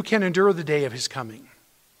 But who can endure the day of his coming?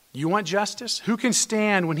 You want justice? Who can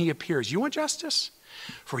stand when he appears? You want justice?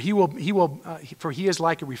 For he is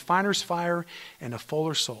like a refiner's fire and a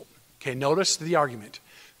fuller's soap. Okay, notice the argument.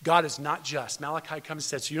 God is not just. Malachi comes and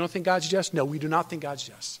says, so you don't think God's just? No, we do not think God's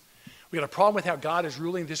just. We got a problem with how God is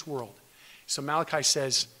ruling this world. So Malachi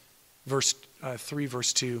says, verse 3,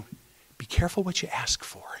 verse 2, be careful what you ask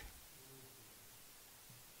for.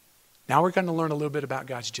 Now we're going to learn a little bit about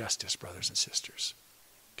God's justice, brothers and sisters.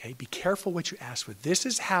 Okay, be careful what you ask for. This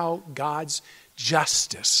is how God's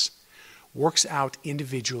justice works out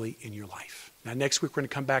individually in your life. Now next week we're going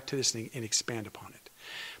to come back to this and expand upon it.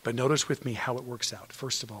 But notice with me how it works out.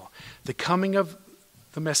 First of all, the coming of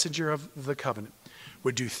the messenger of the covenant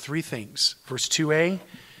would do three things. Verse 2a,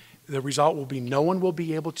 the result will be no one will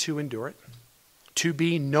be able to endure it.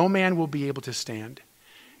 2b, no man will be able to stand.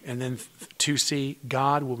 And then 2c,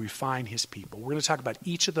 God will refine his people. We're going to talk about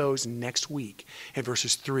each of those next week in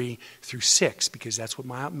verses 3 through 6 because that's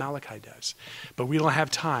what Malachi does. But we don't have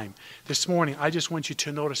time. This morning, I just want you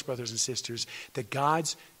to notice, brothers and sisters, that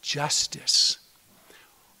God's justice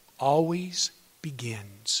always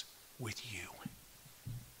begins with you.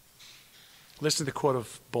 Listen to the quote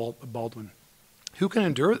of Baldwin. Who can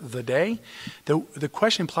endure the day? The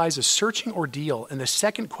question implies a searching ordeal. And the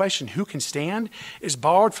second question, who can stand, is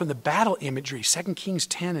borrowed from the battle imagery, 2 Kings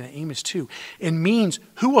 10 and Amos 2. It means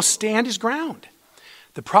who will stand his ground.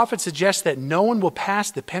 The prophet suggests that no one will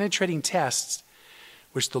pass the penetrating tests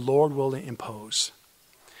which the Lord will impose.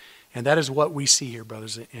 And that is what we see here,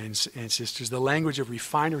 brothers and sisters. The language of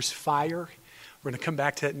refiner's fire, we're going to come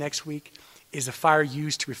back to that next week, is a fire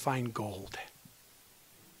used to refine gold.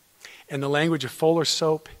 And the language of fuller's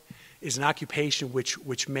soap is an occupation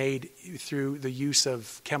which made, through the use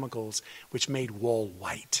of chemicals, which made wool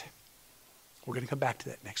white. We're going to come back to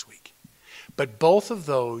that next week. But both of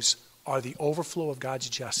those are the overflow of God's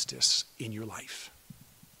justice in your life.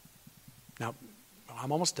 Now,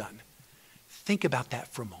 I'm almost done. Think about that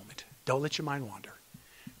for a moment. Don't let your mind wander.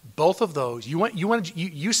 Both of those,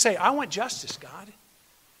 you say, I want justice, God.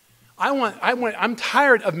 I'm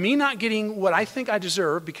tired of me not getting what I think I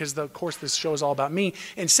deserve because, of course, this show is all about me.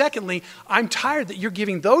 And secondly, I'm tired that you're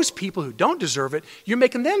giving those people who don't deserve it, you're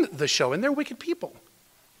making them the show, and they're wicked people.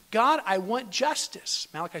 God, I want justice.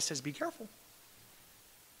 Malachi says, be careful.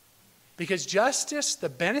 Because justice, the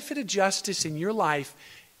benefit of justice in your life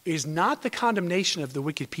is not the condemnation of the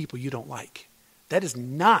wicked people you don't like. That is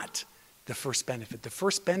not the first benefit. The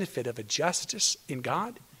first benefit of a justice in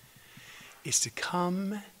God is to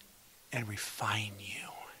come and refine you.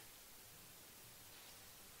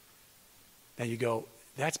 Now you go,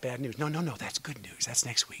 that's bad news. No, that's good news. That's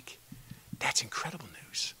next week. That's incredible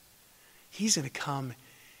news. He's going to come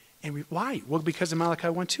and why? Well, because of Malachi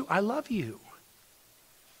 1:2. I love you.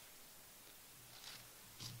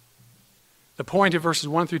 The point of verses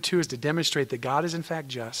 1 through 2 is to demonstrate that God is in fact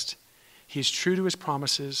just. He is true to his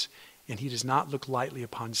promises, and he does not look lightly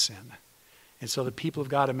upon sin. And so the people of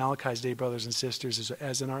God in Malachi's day, brothers and sisters,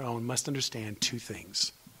 as in our own, must understand two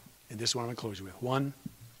things. And this is what I'm going to close with. One,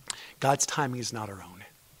 God's timing is not our own.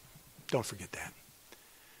 Don't forget that.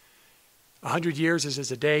 100 years is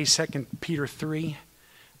as a day, 2 Peter 3.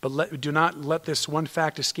 But do not let this one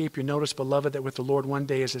fact escape your notice, beloved, that with the Lord 1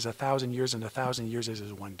 day is as 1,000 years, and 1,000 years is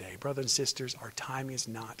as 1 day. Brothers and sisters, our timing is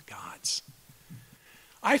not God's.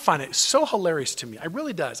 I find it so hilarious to me. It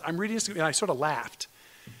really does. I'm reading this and I sort of laughed.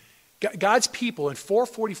 God's people in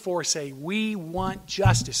 444 say, we want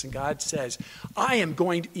justice. And God says, I am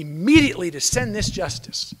going immediately to send this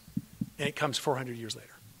justice. And it comes 400 years later.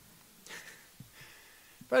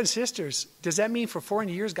 Brothers and sisters, does that mean for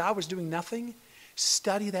 400 years God was doing nothing?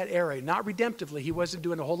 Study that area. Not redemptively. He wasn't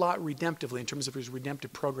doing a whole lot redemptively in terms of his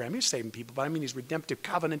redemptive program. He was saving people, but I mean his redemptive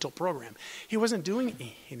covenantal program. He wasn't doing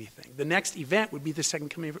anything. The next event would be the second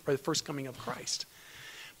coming or the first coming of Christ.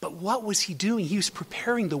 But what was he doing? He was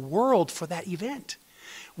preparing the world for that event.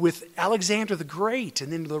 With Alexander the Great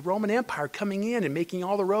and then the Roman Empire coming in and making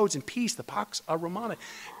all the roads in peace, the Pax Romana,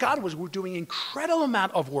 God was doing an incredible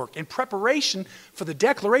amount of work in preparation for the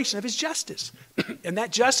declaration of his justice. And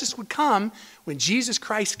that justice would come when Jesus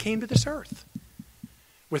Christ came to this earth.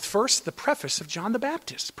 With first the preface of John the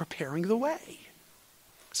Baptist, preparing the way.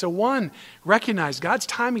 So one, recognize God's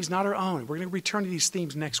timing is not our own. We're going to return to these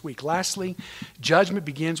themes next week. Lastly, judgment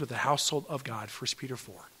begins with the household of God, 1 Peter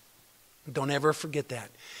 4. Don't ever forget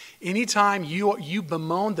that. Anytime you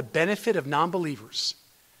bemoan the benefit of non-believers,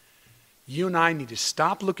 you and I need to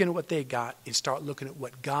stop looking at what they got and start looking at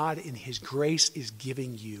what God in his grace is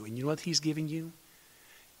giving you. And you know what he's giving you?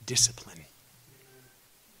 Discipline.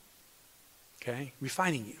 Okay?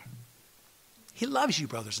 Refining you. He loves you,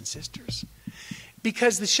 brothers and sisters.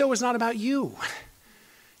 Because the show is not about you.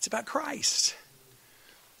 It's about Christ.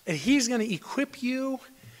 And he's going to equip you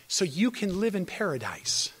so you can live in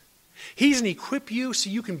paradise. He's going to equip you so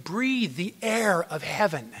you can breathe the air of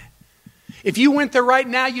heaven. If you went there right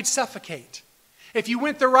now, you'd suffocate. If you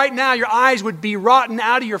went there right now, your eyes would be rotten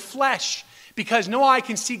out of your flesh because no eye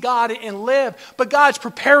can see God and live. But God's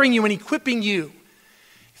preparing you and equipping you.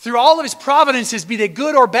 Through all of his providences, be they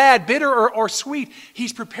good or bad, bitter or sweet,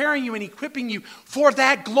 he's preparing you and equipping you for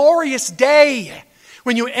that glorious day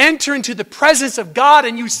when you enter into the presence of God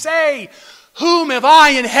and you say, "Whom have I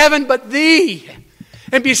in heaven but thee?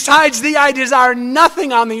 And besides thee, I desire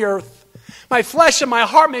nothing on the earth. My flesh and my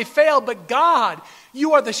heart may fail, but God,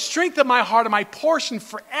 you are the strength of my heart and my portion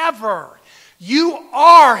forever. You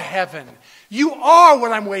are heaven. You are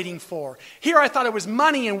what I'm waiting for." Here I thought it was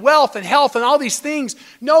money and wealth and health and all these things.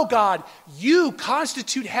 No, God, you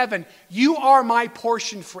constitute heaven. You are my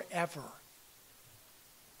portion forever.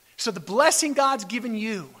 So the blessing God's given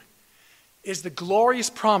you is the glorious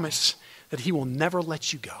promise that he will never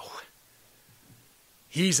let you go.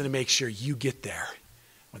 He's going to make sure you get there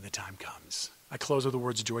when the time comes. I close with the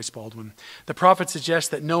words of Joyce Baldwin. The prophet suggests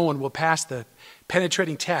that no one will pass the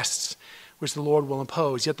penetrating tests which the Lord will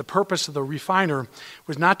impose. Yet the purpose of the refiner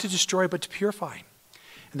was not to destroy but to purify.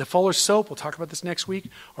 And the fuller's soap, we'll talk about this next week,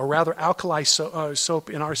 or rather alkali soap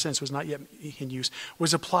in our sense was not yet in use,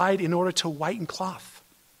 was applied in order to whiten cloth.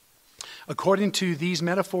 According to these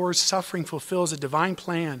metaphors, suffering fulfills a divine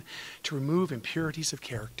plan to remove impurities of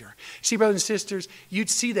character. See, brothers and sisters, you'd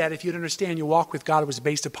see that if you'd understand your walk with God was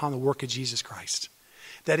based upon the work of Jesus Christ.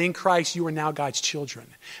 That in Christ you are now God's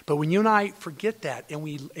children. But when you and I forget that and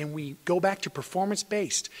we go back to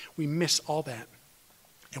performance-based, we miss all that.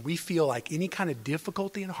 And we feel like any kind of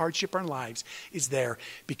difficulty and hardship in our lives is there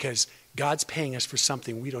because God's paying us for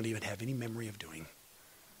something we don't even have any memory of doing.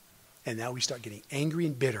 And now we start getting angry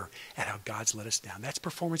and bitter at how God's let us down. That's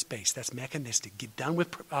performance-based. That's mechanistic. Get done with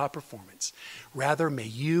performance. Rather, may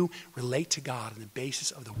you relate to God on the basis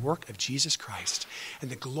of the work of Jesus Christ and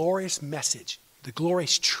the glorious message, the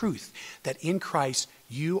glorious truth that in Christ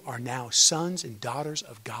you are now sons and daughters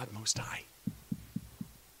of God Most High.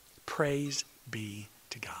 Praise be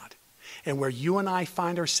to God. And where you and I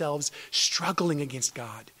find ourselves struggling against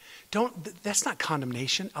God, that's not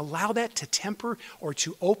condemnation. Allow that to temper or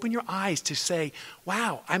to open your eyes to say,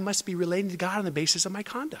 wow, I must be relating to God on the basis of my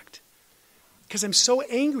conduct. Because I'm so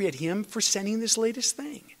angry at him for sending this latest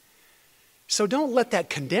thing. So don't let that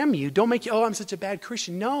condemn you. Don't make you, I'm such a bad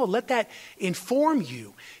Christian. No, let that inform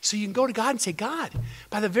you. So you can go to God and say, God,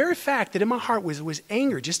 by the very fact that in my heart was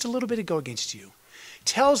anger just a little bit ago against you,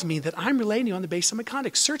 tells me that I'm relating to you on the basis of my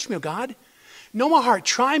conduct. Search me, O God. Know my heart,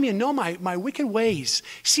 try me and know my wicked ways.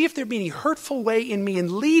 See if there be any hurtful way in me and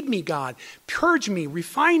lead me, God. Purge me,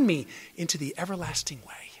 refine me into the everlasting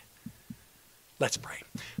way. Let's pray.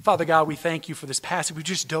 Father God, we thank you for this passage. We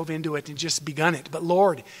just dove into it and just begun it. But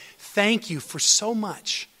Lord, thank you for so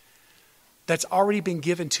much that's already been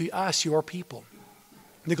given to us, your people.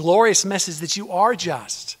 The glorious message that you are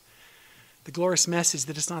just. The glorious message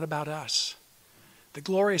that it's not about us. The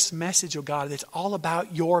glorious message, oh God, that's all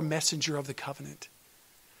about your messenger of the covenant.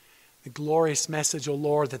 The glorious message, oh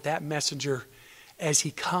Lord, that messenger, as he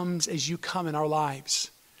comes, as you come in our lives,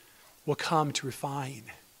 will come to refine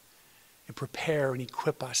and prepare and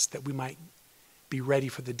equip us that we might be ready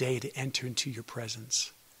for the day to enter into your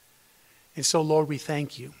presence. And so, Lord, we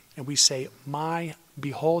thank you. And we say,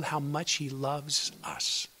 behold how much he loves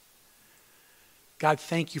us. God,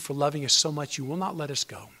 thank you for loving us so much you will not let us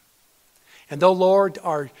go. And though, Lord,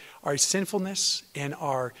 our sinfulness and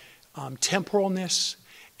our temporalness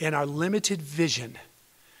and our limited vision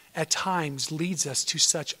at times leads us to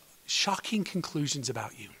such shocking conclusions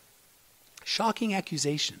about you, shocking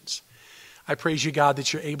accusations. I praise you, God,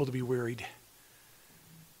 that you're able to be wearied,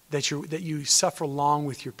 that you suffer long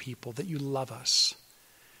with your people, that you love us,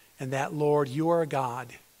 and that, Lord, you are a God,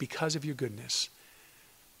 because of your goodness,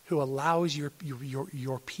 who allows your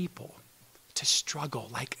people to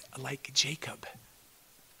struggle like Jacob,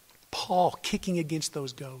 Paul kicking against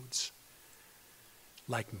those goads,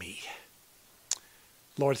 like me.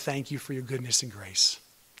 Lord, thank you for your goodness and grace.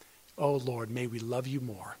 Oh, Lord, may we love you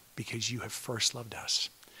more because you have first loved us.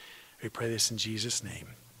 We pray this in Jesus' name.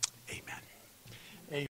 Amen.